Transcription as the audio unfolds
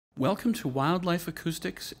Welcome to Wildlife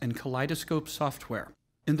Acoustics and Kaleidoscope software.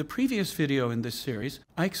 In the previous video in this series,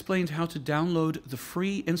 I explained how to download the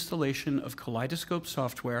free installation of Kaleidoscope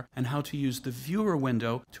software and how to use the viewer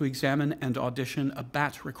window to examine and audition a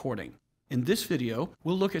bat recording. In this video,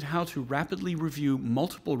 we'll look at how to rapidly review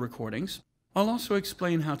multiple recordings. I'll also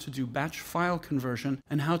explain how to do batch file conversion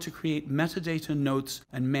and how to create metadata notes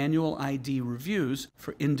and manual ID reviews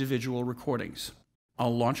for individual recordings.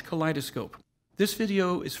 I'll launch Kaleidoscope. This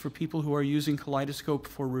video is for people who are using Kaleidoscope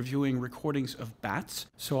for reviewing recordings of bats,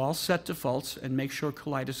 so I'll set defaults and make sure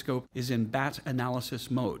Kaleidoscope is in bat analysis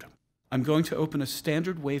mode. I'm going to open a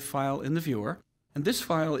standard WAV file in the viewer, and this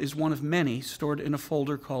file is one of many stored in a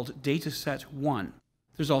folder called Dataset1.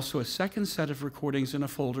 There's also a second set of recordings in a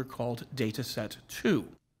folder called Dataset2.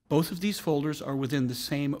 Both of these folders are within the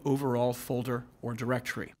same overall folder or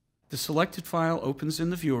directory. The selected file opens in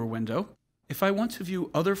the viewer window. If I want to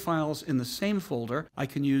view other files in the same folder, I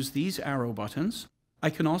can use these arrow buttons. I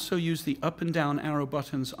can also use the up and down arrow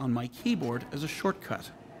buttons on my keyboard as a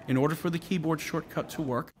shortcut. In order for the keyboard shortcut to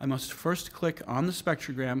work, I must first click on the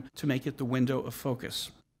spectrogram to make it the window of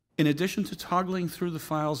focus. In addition to toggling through the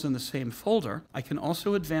files in the same folder, I can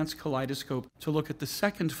also advance Kaleidoscope to look at the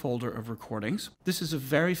second folder of recordings. This is a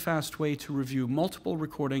very fast way to review multiple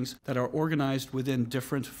recordings that are organized within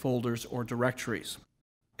different folders or directories.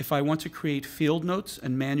 If I want to create field notes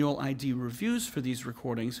and manual ID reviews for these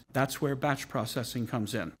recordings, that's where batch processing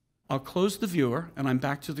comes in. I'll close the viewer and I'm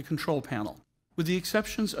back to the control panel. With the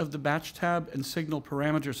exceptions of the Batch tab and Signal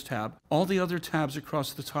Parameters tab, all the other tabs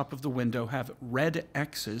across the top of the window have red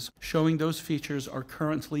X's showing those features are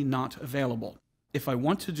currently not available. If I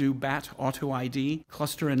want to do Bat Auto ID,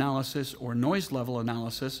 Cluster Analysis, or Noise Level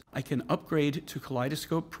Analysis, I can upgrade to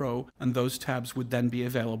Kaleidoscope Pro and those tabs would then be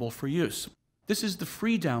available for use. This is the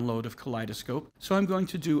free download of Kaleidoscope, so I'm going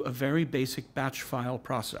to do a very basic batch file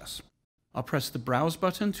process. I'll press the Browse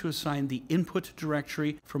button to assign the input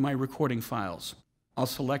directory for my recording files. I'll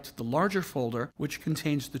select the larger folder, which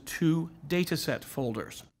contains the two dataset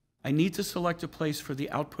folders. I need to select a place for the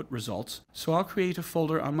output results, so I'll create a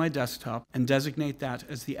folder on my desktop and designate that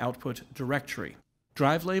as the output directory.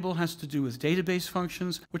 Drive label has to do with database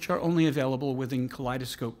functions, which are only available within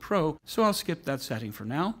Kaleidoscope Pro, so I'll skip that setting for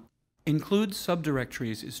now. Include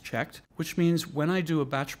subdirectories is checked, which means when I do a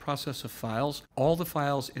batch process of files, all the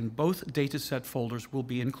files in both dataset folders will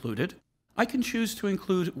be included. I can choose to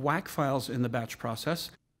include WAC files in the batch process.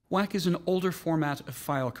 WAC is an older format of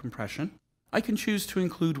file compression. I can choose to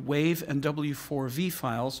include WAV and W4V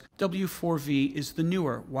files. W4V is the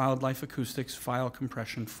newer Wildlife Acoustics file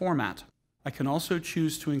compression format. I can also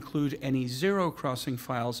choose to include any zero crossing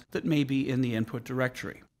files that may be in the input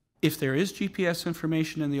directory. If there is GPS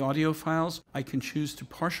information in the audio files, I can choose to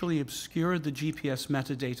partially obscure the GPS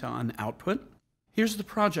metadata on output. Here's the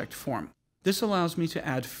project form. This allows me to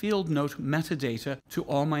add field note metadata to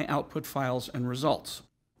all my output files and results.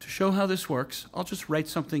 To show how this works, I'll just write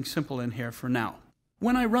something simple in here for now.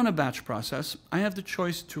 When I run a batch process, I have the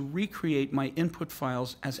choice to recreate my input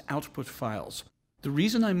files as output files. The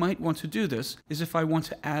reason I might want to do this is if I want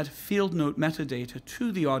to add field note metadata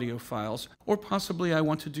to the audio files, or possibly I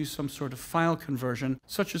want to do some sort of file conversion,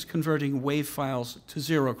 such as converting WAV files to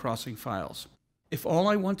zero crossing files. If all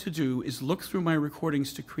I want to do is look through my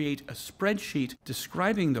recordings to create a spreadsheet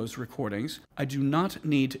describing those recordings, I do not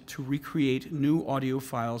need to recreate new audio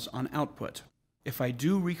files on output. If I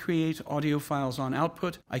do recreate audio files on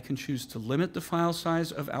output, I can choose to limit the file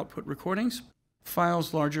size of output recordings.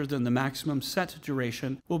 Files larger than the maximum set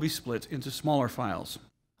duration will be split into smaller files.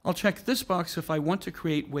 I'll check this box if I want to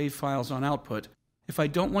create WAV files on output. If I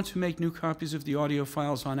don't want to make new copies of the audio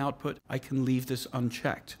files on output, I can leave this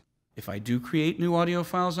unchecked. If I do create new audio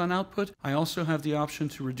files on output, I also have the option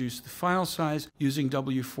to reduce the file size using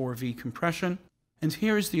W4V compression, and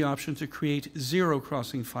here is the option to create zero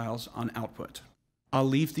crossing files on output. I'll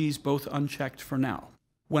leave these both unchecked for now.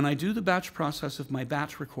 When I do the batch process of my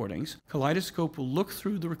batch recordings, Kaleidoscope will look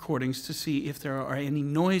through the recordings to see if there are any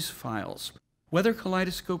noise files. Whether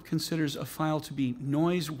Kaleidoscope considers a file to be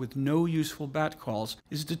noise with no useful bat calls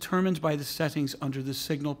is determined by the settings under the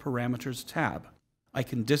Signal Parameters tab. I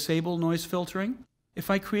can disable noise filtering. If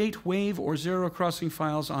I create WAV or zero crossing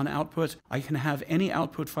files on output, I can have any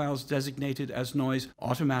output files designated as noise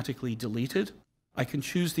automatically deleted. I can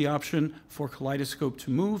choose the option for Kaleidoscope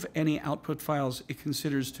to move any output files it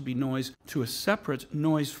considers to be noise to a separate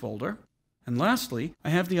noise folder. And lastly, I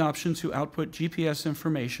have the option to output GPS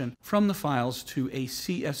information from the files to a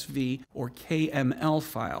CSV or KML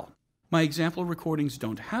file. My example recordings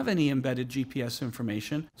don't have any embedded GPS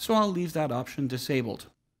information, so I'll leave that option disabled.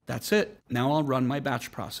 That's it. Now I'll run my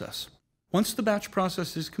batch process. Once the batch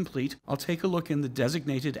process is complete, I'll take a look in the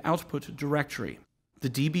designated output directory. The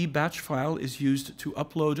db batch file is used to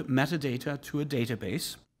upload metadata to a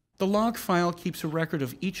database. The log file keeps a record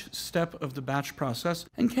of each step of the batch process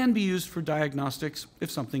and can be used for diagnostics if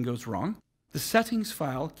something goes wrong. The settings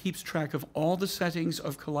file keeps track of all the settings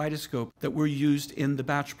of Kaleidoscope that were used in the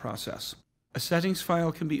batch process. A settings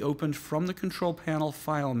file can be opened from the control panel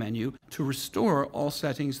file menu to restore all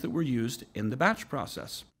settings that were used in the batch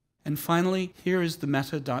process. And finally, here is the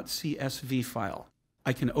meta.csv file.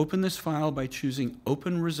 I can open this file by choosing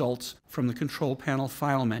Open Results from the control panel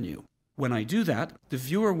file menu. When I do that, the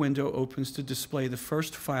viewer window opens to display the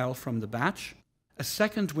first file from the batch. A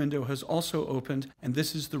second window has also opened, and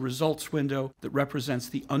this is the results window that represents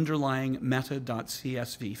the underlying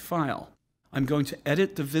meta.csv file. I'm going to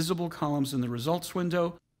edit the visible columns in the results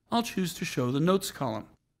window. I'll choose to show the notes column.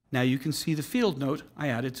 Now you can see the field note I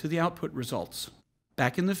added to the output results.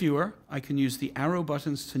 Back in the viewer, I can use the arrow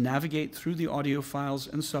buttons to navigate through the audio files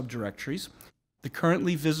and subdirectories. The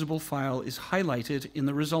currently visible file is highlighted in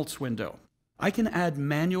the results window. I can add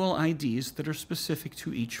manual IDs that are specific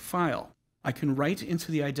to each file. I can write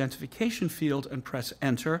into the identification field and press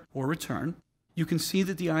Enter or Return. You can see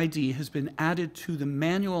that the ID has been added to the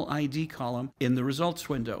manual ID column in the results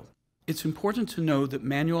window. It's important to know that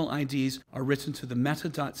manual IDs are written to the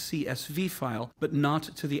meta.csv file, but not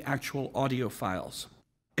to the actual audio files.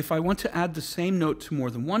 If I want to add the same note to more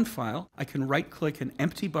than one file, I can right-click an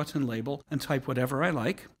empty button label and type whatever I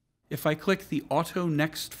like. If I click the Auto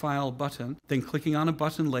Next File button, then clicking on a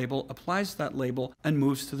button label applies that label and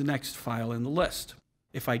moves to the next file in the list.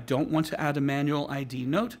 If I don't want to add a manual ID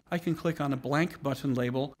note, I can click on a blank button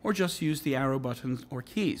label or just use the arrow buttons or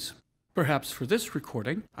keys. Perhaps for this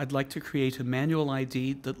recording, I'd like to create a manual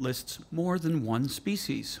ID that lists more than one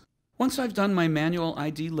species. Once I've done my manual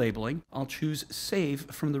ID labeling, I'll choose Save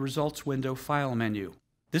from the Results window file menu.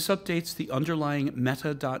 This updates the underlying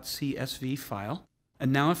meta.csv file.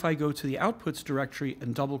 And now if I go to the Outputs directory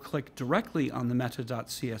and double-click directly on the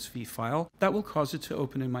meta.csv file, that will cause it to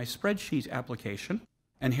open in my spreadsheet application.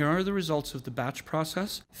 And here are the results of the batch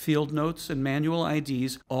process, field notes, and manual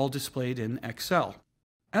IDs all displayed in Excel.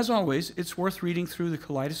 As always, it's worth reading through the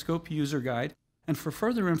Kaleidoscope user guide, and for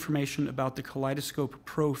further information about the Kaleidoscope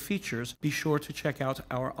Pro features, be sure to check out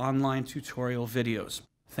our online tutorial videos.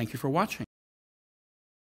 Thank you for watching.